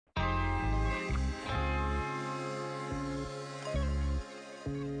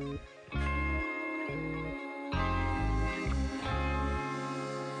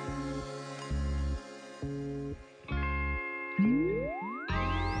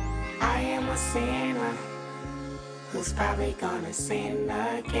a sinner who's probably gonna sin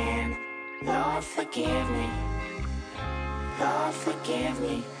again. Lord, forgive me. Lord, forgive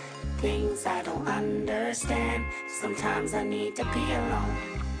me. Things I don't understand. Sometimes I need to be alone.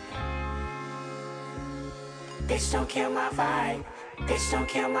 Bitch, don't kill my vibe. Bitch, don't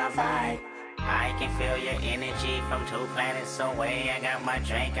kill my vibe. I can feel your energy from 2 planets away. I got my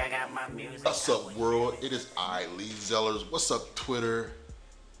drink, I got my music. What's up, world? It is I, Lee Zellers. What's up, Twitter?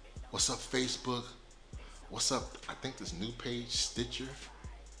 What's up, Facebook? What's up, I think this new page, Stitcher?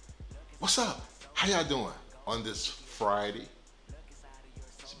 What's up? How y'all doing on this Friday?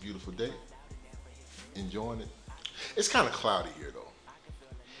 It's a beautiful day. Enjoying it. It's kind of cloudy here, though.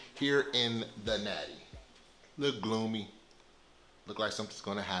 Here in the Natty. Look gloomy. Look like something's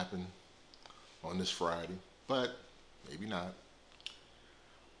going to happen on this Friday, but maybe not.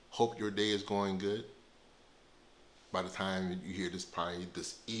 Hope your day is going good. By the time you hear this, probably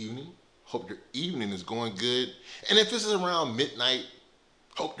this evening, hope your evening is going good. And if this is around midnight,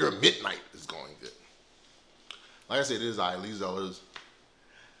 hope your midnight is going good. Like I said, it is I, Lee Zellers.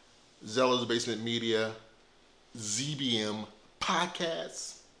 Zellers Basement Media, ZBM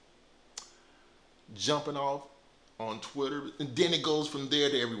Podcast. Jumping off on Twitter, and then it goes from there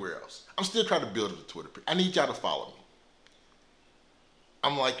to everywhere else. I'm still trying to build a Twitter page. I need y'all to follow me.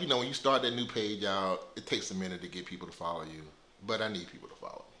 I'm like, when you start that new page out, it takes a minute to get people to follow you, but I need people to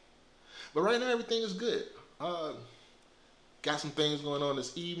follow me. But right now, everything is good. Got some things going on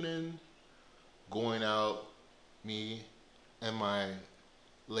this evening. Going out, me and my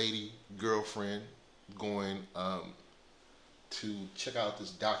lady girlfriend going to check out this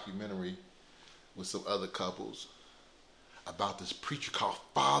documentary with some other couples about this preacher called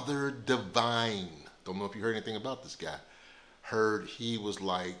Father Divine. Don't know if you heard anything about this guy. Heard he was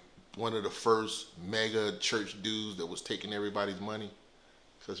like one of the first mega church dudes that was taking everybody's money.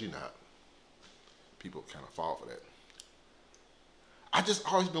 Because people kind of fall for that. I just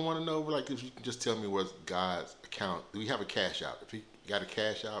always been wanting to know, like, if you can just tell me what's God's account. Do we have a cash out? If he got a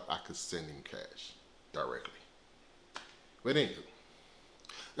cash out, I could send him cash directly. But anyway,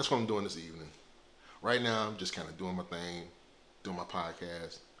 that's what I'm doing this evening. Right now, I'm just kind of doing my thing, doing my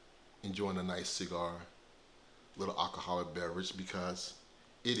podcast, enjoying a nice cigar, little alcoholic beverage, because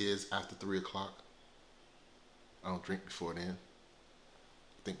it is after 3 o'clock. I don't drink before then.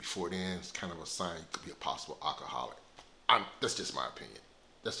 I think before then is kind of a sign you could be a possible alcoholic. That's just my opinion.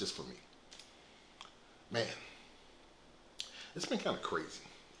 That's just for me. Man, it's been kind of crazy.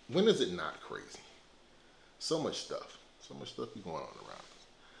 When is it not crazy? So much stuff be going on around us.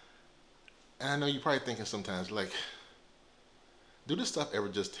 And I know you're probably thinking sometimes, like, do this stuff ever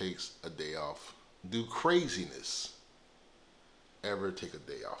just takes a day off? Do craziness ever take a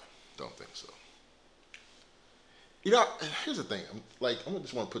day off? Don't think so. Here's the thing. I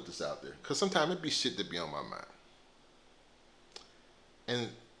just want to put this out there, because sometimes it be shit that be on my mind. And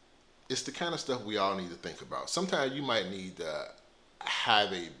it's the kind of stuff we all need to think about. Sometimes you might need to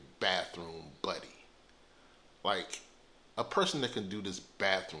have a bathroom buddy. Like, a person that can do this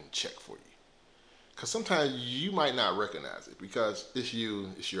bathroom check for you. Because sometimes you might not recognize it, because it's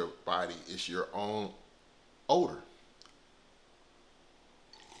you, it's your body, it's your own odor.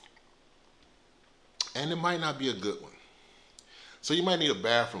 And it might not be a good one. So you might need a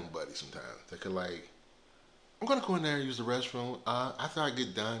bathroom buddy sometimes that could, like, I'm going to go in there and use the restroom. After I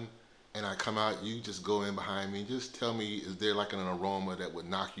get done and I come out, you just go in behind me. Just tell me, is there like an aroma that would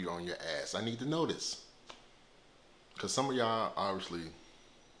knock you on your ass? I need to know this. Because some of y'all obviously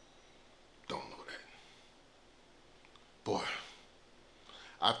don't know that. Boy,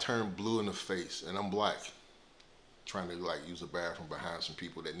 I turned blue in the face, and I'm black, trying to use a bathroom behind some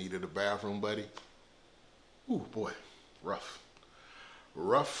people that needed a bathroom buddy. Ooh, boy, rough.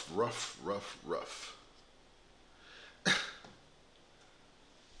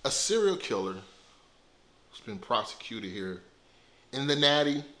 A serial killer who's been prosecuted here in the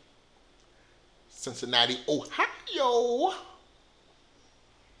Natty, Cincinnati, Ohio.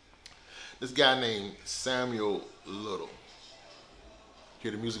 This guy named Samuel Little.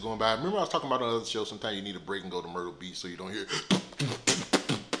 Hear the music going by? Remember I was talking about on the other show, sometimes you need a break and go to Myrtle Beach so you don't hear.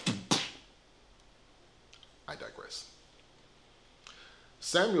 I digress.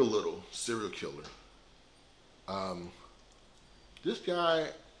 Samuel Little, serial killer. This guy,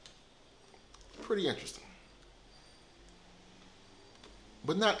 pretty interesting.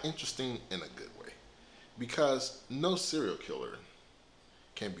 But not interesting in a good way. Because no serial killer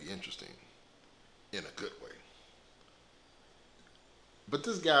can be interesting in a good way. But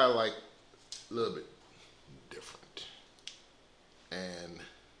this guy, a little bit different. And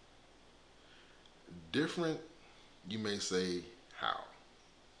different, you may say, how?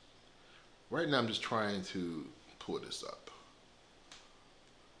 Right now I'm just trying to pull this up.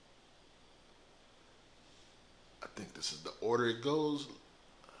 I think this is the order it goes.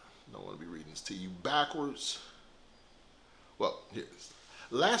 I don't want to be reading this to you backwards. Well, here it is.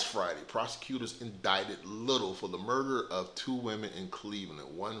 Last Friday, prosecutors indicted Little for the murder of two women in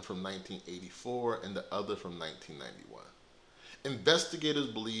Cleveland, one from 1984 and the other from 1991. Investigators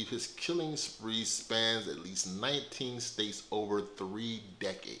believe his killing spree spans at least 19 states over 3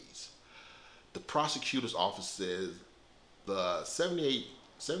 decades. The prosecutor's office says the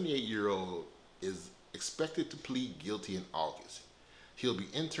 78-year-old is expected to plead guilty in August. He'll be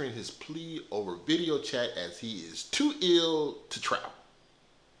entering his plea over video chat as he is too ill to travel.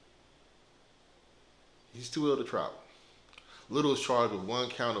 He's too ill to travel. Little is charged with one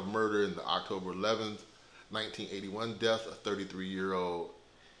count of murder in the October 11th, 1981 death of 33-year-old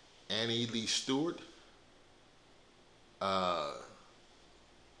Annie Lee Stewart.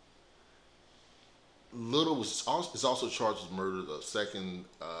 Little is also charged with murder of the second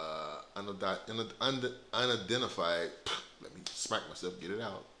unidentified, let me smack myself, get it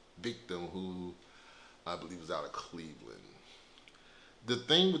out, victim who I believe was out of Cleveland. The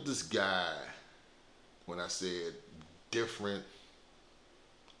thing with this guy, when I said different,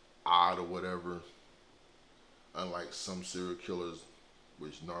 odd or whatever, unlike some serial killers,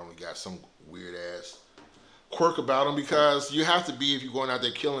 which normally got some weird ass quirk about them, because you have to be if you're going out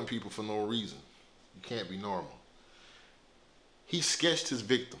there killing people for no reason. You can't be normal. He sketched his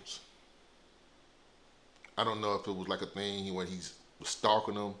victims. I don't know if it was like a thing when he was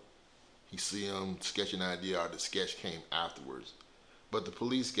stalking them, he see them, sketch an idea, or the sketch came afterwards. But the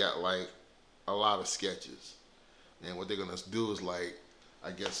police got like a lot of sketches. And what they're going to do is like,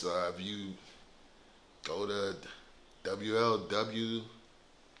 I guess if you go to WLW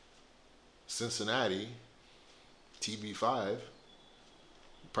Cincinnati, TV5,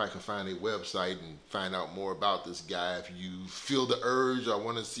 you probably can find a website and find out more about this guy. If you feel the urge or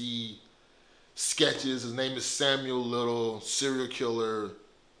want to see sketches, his name is Samuel Little, serial killer,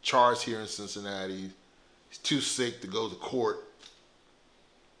 charged here in Cincinnati. He's too sick to go to court.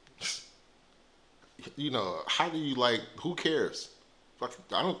 You know, how do you like, who cares?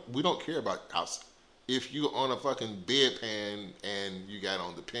 We don't care about house. If you're on a fucking bedpan and you got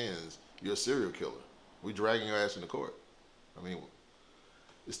on the pins, you're a serial killer. We dragging your ass into court. I mean,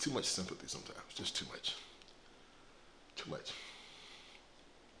 it's too much sympathy sometimes. Just too much. Too much.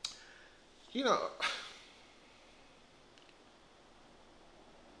 You know,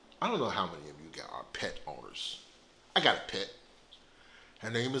 I don't know how many of you are pet owners. I got a pet. Her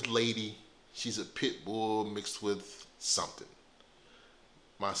name is Lady. She's a pit bull mixed with something.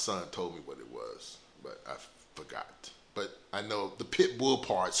 My son told me what it was, but I forgot. But I know the pit bull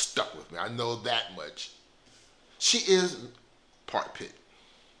part stuck with me. I know that much. She is part pit.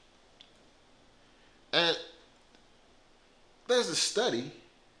 And there's a study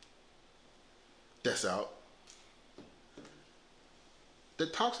that's out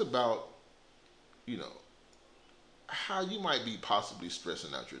that talks about, you know, how you might be possibly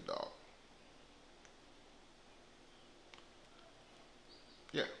stressing out your dog.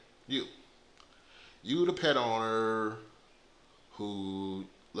 Yeah, you. You, the pet owner who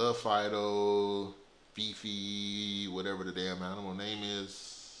love Fido, Fifi, whatever the damn animal name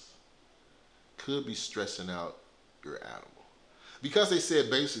is, could be stressing out your animal. Because they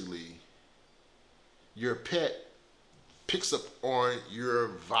said basically, your pet picks up on your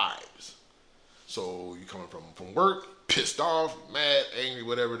vibes. So you coming from work, pissed off, mad, angry,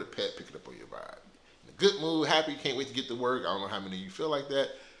 whatever, the pet picking up on your vibe. In a good mood, happy, can't wait to get to work. I don't know how many of you feel like that.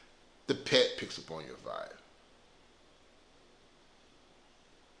 The pet picks up on your vibe.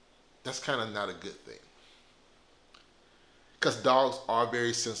 That's kind of not a good thing. Because dogs are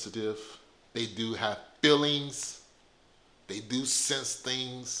very sensitive. They do have feelings. They do sense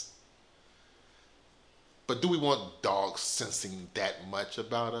things. But do we want dogs sensing that much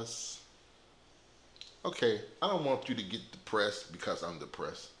about us? Okay, I don't want you to get depressed because I'm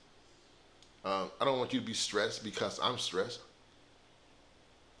depressed. I don't want you to be stressed because I'm stressed.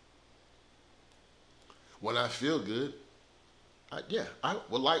 When I feel good, I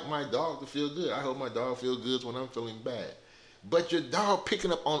would like my dog to feel good. I hope my dog feels good when I'm feeling bad. But your dog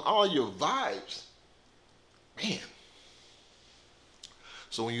picking up on all your vibes, man.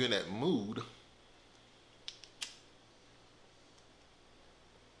 So when you're in that mood,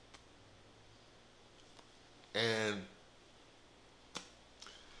 and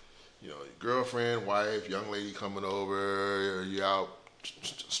you know, your girlfriend, wife, young lady coming over, or you out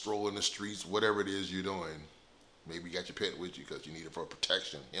strolling the streets, whatever it is you're doing. Maybe you got your pet with you because you need it for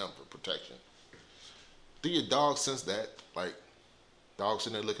protection, him for protection. Do your dog sense that? Like, Dog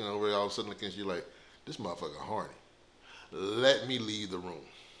sitting there looking over there, all of a sudden looking at you like, this motherfucker horny. Let me leave the room.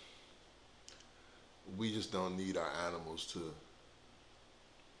 We just don't need our animals to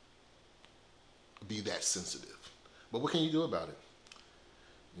be that sensitive. But what can you do about it?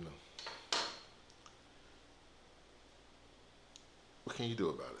 You know. What can you do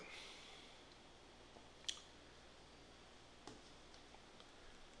about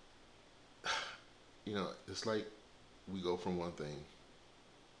it? You know, it's like we go from one thing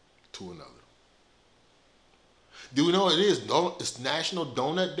to another. Do we know what it is? It's National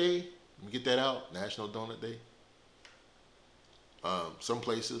Donut Day. Let me get that out. National Donut Day. Some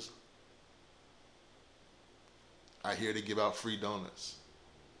places, I hear they give out free donuts.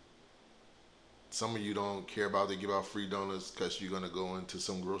 Some of you don't care about they give out free donuts because you're going to go into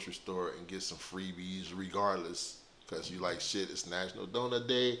some grocery store and get some freebies regardless because you like, shit, it's National Donut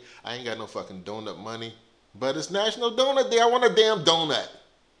Day. I ain't got no fucking donut money, but it's National Donut Day. I want a damn donut.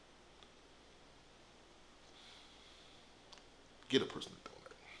 Get a person a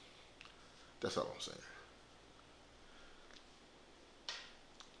donut. That's all I'm saying.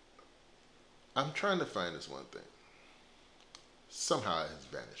 I'm trying to find this one thing. Somehow it has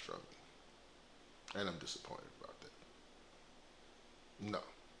vanished from me. And I'm disappointed about that. No.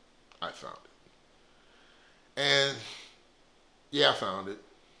 I found it. And yeah, I found it.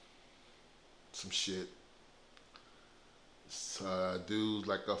 Some shit. This dude,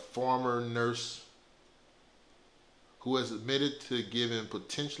 like a former nurse who has admitted to giving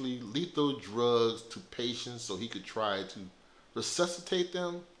potentially lethal drugs to patients so he could try to resuscitate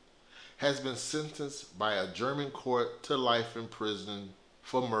them, has been sentenced by a German court to life in prison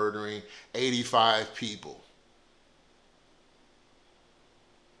for murdering 85 people.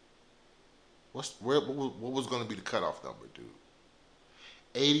 What was going to be the cutoff number, dude?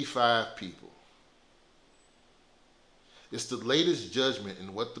 85 people. It's the latest judgment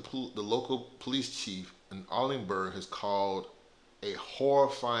in what the local police chief in Oldenburg has called a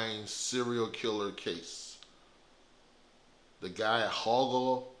horrifying serial killer case. The guy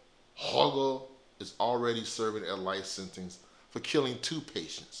Hogel is already serving a life sentence for killing 2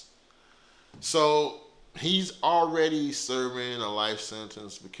 patients. So he's already serving a life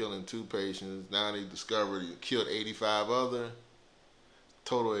sentence for killing 2 patients. Now they discovered he killed 85 other,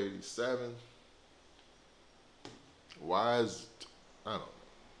 total 87. Why is, I don't know.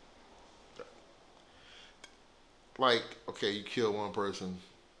 Like, okay, you kill 1 person,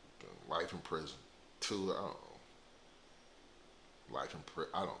 life in prison. 2, I don't know. Life in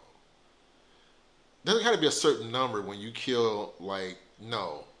prison, I don't know. There's got to be a certain number when you kill, like,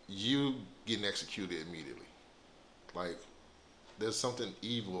 no, you getting executed immediately. Like, there's something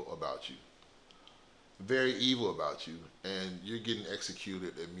evil about you. Very evil about you, and you're getting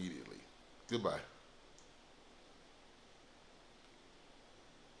executed immediately. Goodbye.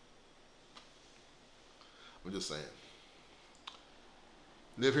 I'm just saying.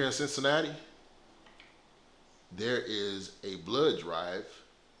 Live here in Cincinnati. There is a blood drive.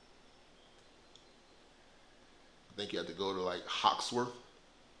 I think you have to go to like Hawksworth.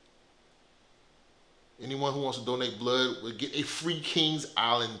 Anyone who wants to donate blood will get a free Kings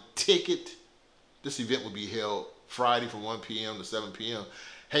Island ticket. This event will be held Friday from 1 p.m. to 7 p.m.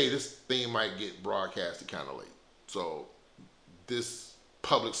 Hey, this thing might get broadcasted kind of late. So this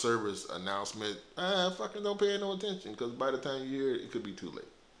public service announcement, fucking don't pay no attention because by the time you hear it, it could be too late.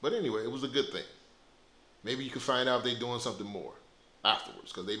 But anyway, it was a good thing. Maybe you can find out if they're doing something more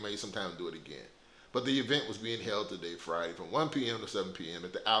afterwards because they may sometime do it again. But the event was being held today, Friday, from 1 p.m. to 7 p.m.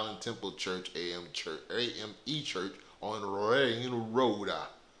 at the Allen Temple Church, AME Church on Rain Road.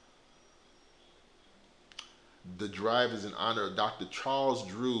 The drive is in honor of Dr. Charles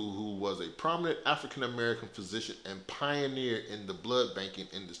Drew, who was a prominent African-American physician and pioneer in the blood banking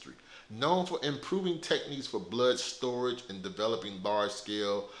industry, known for improving techniques for blood storage and developing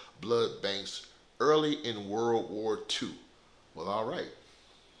large-scale blood banks early in World War II. Well, all right.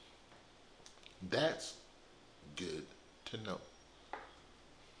 That's good to know.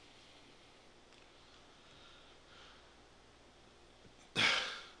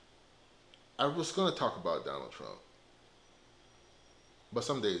 I was going to talk about Donald Trump, but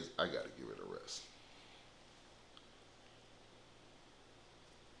some days I got to give it a rest.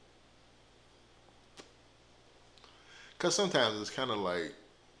 Because sometimes it's kind of like,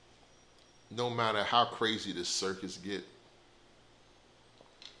 no matter how crazy this circus get,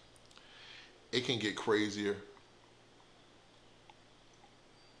 it can get crazier.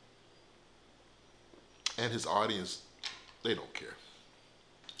 And his audience, they don't care.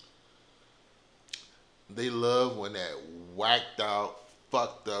 They love when that whacked out,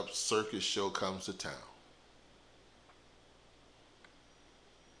 fucked up circus show comes to town.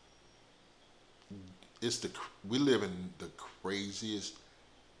 we live in the craziest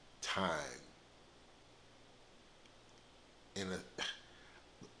time in a,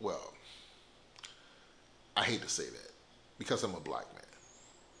 well, I hate to say that because I'm a black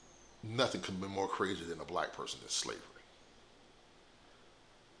man. Nothing could be more crazy than a black person in slavery.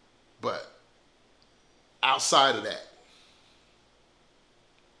 But outside of that,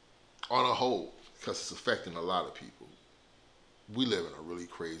 on a whole, because it's affecting a lot of people, we live in a really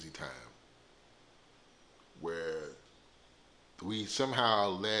crazy time where we somehow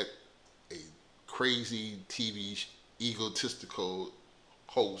let a crazy egotistical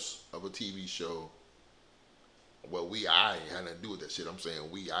host of a TV show, well, I ain't had nothing to do with that shit. I'm saying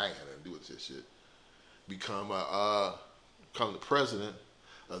I ain't had nothing to do with this shit, become the president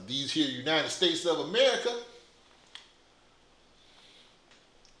of these here United States of America.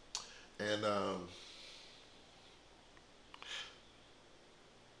 And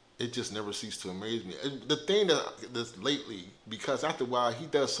it just never ceased to amaze me. And the thing that's lately, because after a while he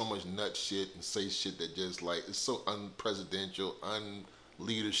does so much nut shit and say shit that just like it's so unpresidential,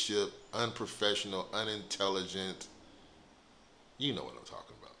 unleadership, unprofessional, unintelligent. You know what I'm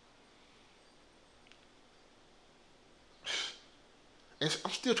talking about. And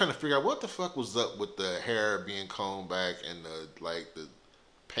I'm still trying to figure out what the fuck was up with the hair being combed back and the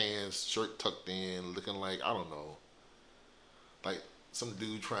pants, shirt tucked in, looking like, I don't know, like some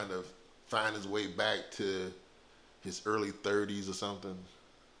dude trying to find his way back to his early 30s or something,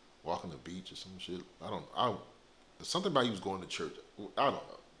 walking the beach or some shit. Something about he was going to church. I don't know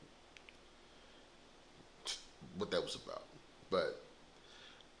what that was about. But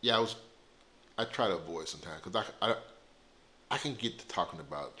yeah, I try to avoid sometimes because I can get to talking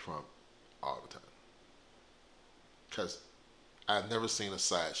about Trump all the time because I've never seen a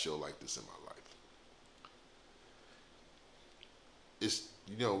sideshow like this in my life. It's,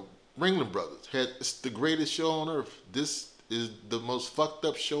 Ringling Brothers it's the greatest show on earth. This is the most fucked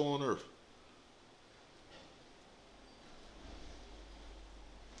up show on earth.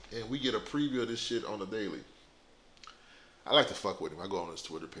 And we get a preview of this shit on the daily. I like to fuck with him. I go on his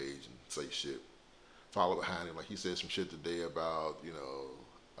Twitter page and say shit. Follow behind him. Like he said some shit today about,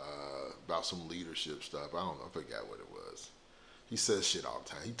 about some leadership stuff. I don't know. I forgot what it was. He says shit all the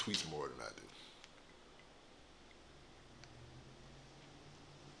time. He tweets more than I do.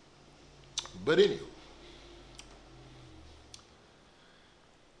 But anyway.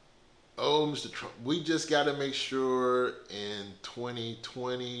 Oh, Mr. Trump, we just got to make sure in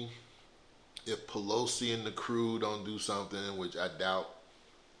 2020, if Pelosi and the crew don't do something, which I doubt,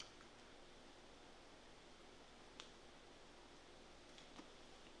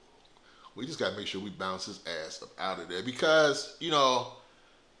 we just got to make sure we bounce his ass up out of there. Because,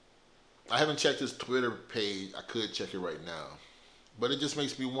 I haven't checked his Twitter page. I could check it right now. But it just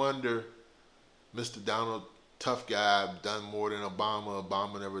makes me wonder, Mr. Donald, tough guy, done more than Obama.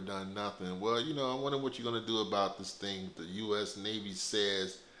 Obama never done nothing. Well, I wonder what you're going to do about this thing. The U.S. Navy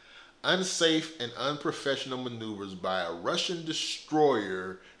says unsafe and unprofessional maneuvers by a Russian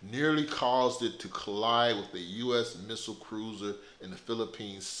destroyer nearly caused it to collide with a U.S. missile cruiser in the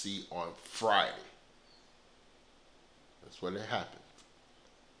Philippine Sea on Friday. That's what happened.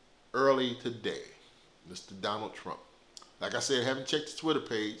 Early today, Mr. Donald Trump. Like I said, I haven't checked his Twitter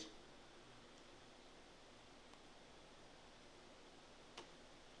page.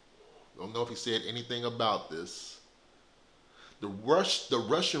 Don't know if he said anything about this. The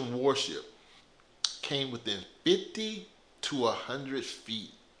Russian warship came within 50 to 100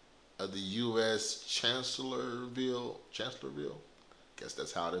 feet of the U.S. Chancellorsville, guess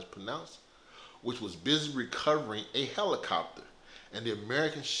that's how it is pronounced, which was busy recovering a helicopter. And the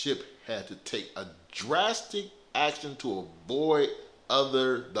American ship had to take a drastic action to avoid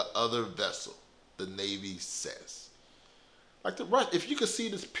the other vessel, the Navy says. Like if you could see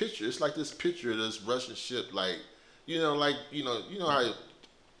this picture, it's like this picture of this Russian ship, how, I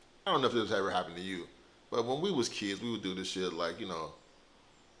don't know if this ever happened to you, but when we was kids, we would do this shit like,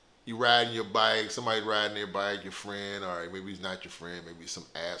 you riding your bike, somebody riding their bike, your friend, or maybe he's not your friend, maybe some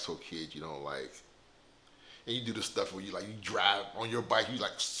asshole kid you don't like. And you do the stuff where you drive on your bike, you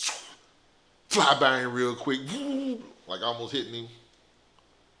fly by him real quick, like almost hitting him.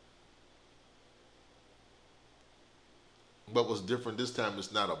 But what's different this time,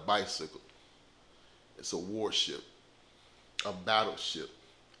 it's not a bicycle. It's a warship, a battleship,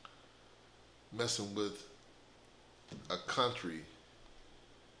 messing with a country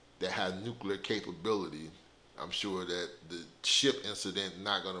that has nuclear capability. I'm sure that the ship incident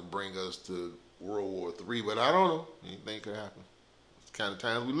not going to bring us to World War III, but I don't know. Anything could happen. It's the kind of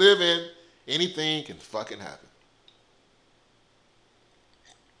times we live in. Anything can fucking happen.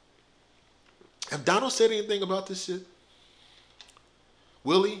 Have Donald said anything about this shit?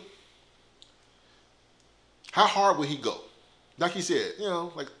 Will he? How hard will he go? Like he said, they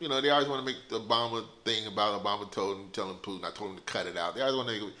always want to make the Obama thing about Obama telling Putin, I told him to cut it out. They always want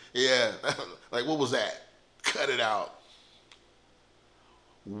to, like, what was that? Cut it out.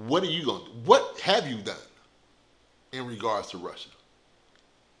 What are you going to do? What have you done in regards to Russia?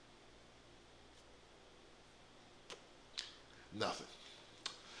 Nothing.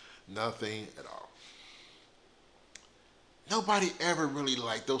 Nothing at all. Nobody ever really,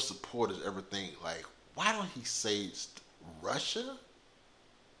 like, those supporters ever think, like, why don't he say Russia?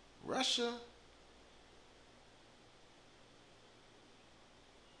 Russia?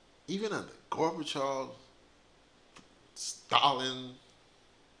 Even under Gorbachev, Stalin,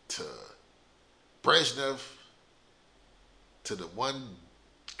 to Brezhnev, to the one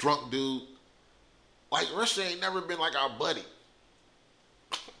drunk dude, like, Russia ain't never been like our buddy.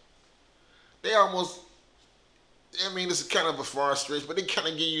 They almost, this is kind of a far stretch, but they kind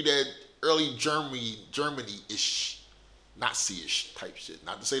of give you that early Germany-ish, Nazi-ish type shit.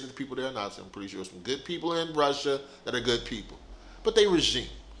 Not to say that the people there are Nazi. I'm pretty sure some good people in Russia that are good people. But they regime.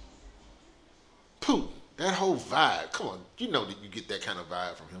 Putin, that whole vibe. Come on, you know that you get that kind of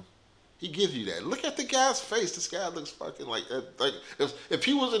vibe from him. He gives you that. Look at the guy's face. This guy looks fucking like if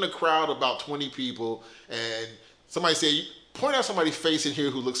he was in a crowd of about 20 people and somebody said, point out somebody's face in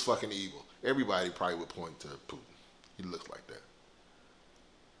here who looks fucking evil, everybody probably would point to Putin. He looks like that.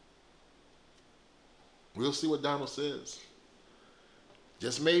 We'll see what Donald says.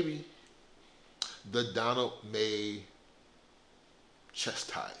 Just maybe the Donald may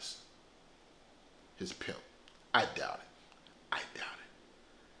chastise his pimp. I doubt it.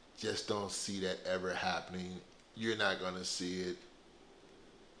 Just don't see that ever happening. You're not going to see it.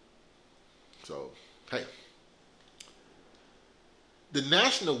 So, hey. The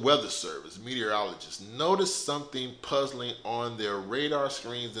National Weather Service meteorologists noticed something puzzling on their radar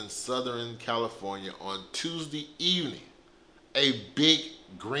screens in Southern California on Tuesday evening. A big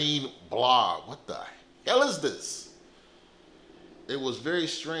green blob. What the hell is this? It was very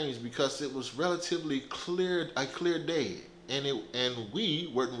strange because it was relatively a clear day, and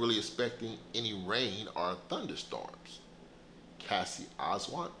we weren't really expecting any rain or thunderstorms. Cassie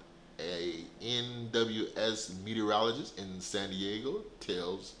Oswald, a NWS meteorologist in San Diego,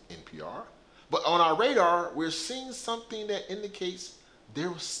 tells NPR. But on our radar, we're seeing something that indicates there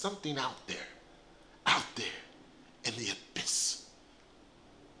was something out there in the abyss.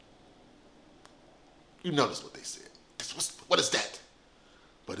 You notice what they said. What is that?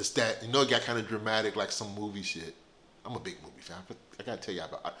 But it's that, it got kind of dramatic like some movie shit. I'm a big movie fan. I gotta tell you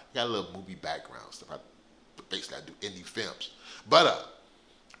about, I got a little movie background stuff. Basically, I do indie films. But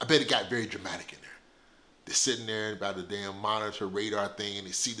I bet it got very dramatic in there. They're sitting there about the damn monitor radar thing, and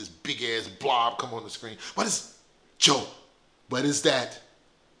they see this big ass blob come on the screen. What is that?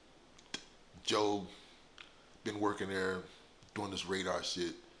 Joe been working there doing this radar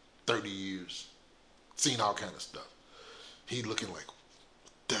shit 30 years, seen all kind of stuff. He looking like,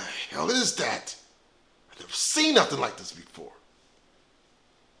 what the hell is that? I've never seen nothing like this before.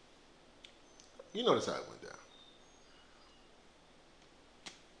 You notice how it went down.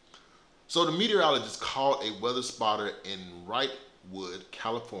 So the meteorologist called a weather spotter in Wrightwood,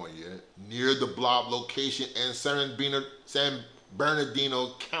 California, near the blob location in San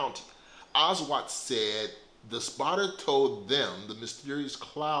Bernardino County. Oswald said the spotter told them the mysterious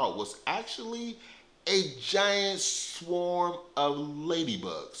cloud was actually a giant swarm of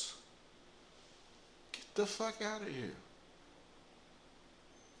ladybugs. Get the fuck out of here.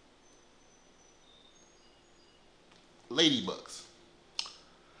 Ladybugs.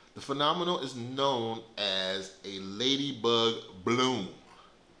 The phenomenon is known as a ladybug bloom.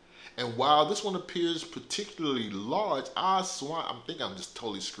 And while this one appears particularly large, I think I'm just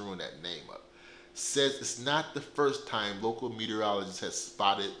totally screwing that name up, says it's not the first time local meteorologists have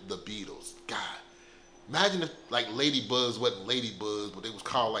spotted the beetles. God, imagine if like ladybugs wasn't ladybugs, but they was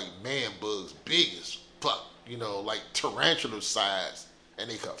called like man bugs, big as fuck, like tarantula size, and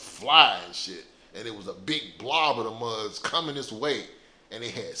they could fly and shit. And it was a big blob of the muds coming this way, and they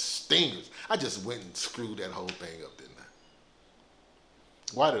had stingers. I just went and screwed that whole thing up, didn't I?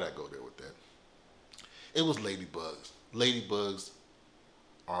 Why did I go there with that? It was ladybugs. Ladybugs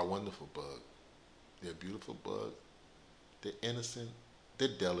are a wonderful bug. They're a beautiful bug. They're innocent. They're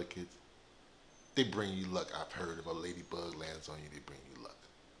delicate. They bring you luck. I've heard if a ladybug lands on you, they bring you luck.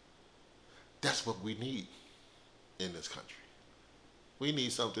 That's what we need in this country. We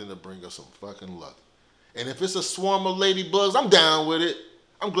need something to bring us some fucking luck. And if it's a swarm of ladybugs, I'm down with it.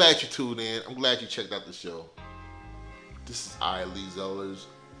 I'm glad you tuned in. I'm glad you checked out the show. This is I, Lee Zellers,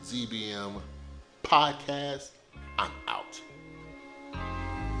 ZBM Podcast. I'm out.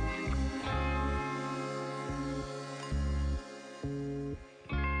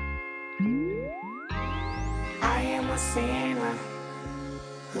 I am a sinner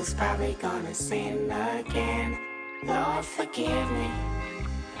who's probably gonna sin again. Lord, forgive me.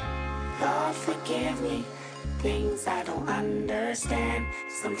 Lord, forgive me. Things I don't understand.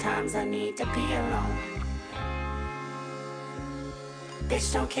 Sometimes I need to be alone.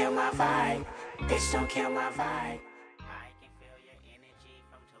 Bitch, don't kill my vibe. Bitch, don't kill my vibe.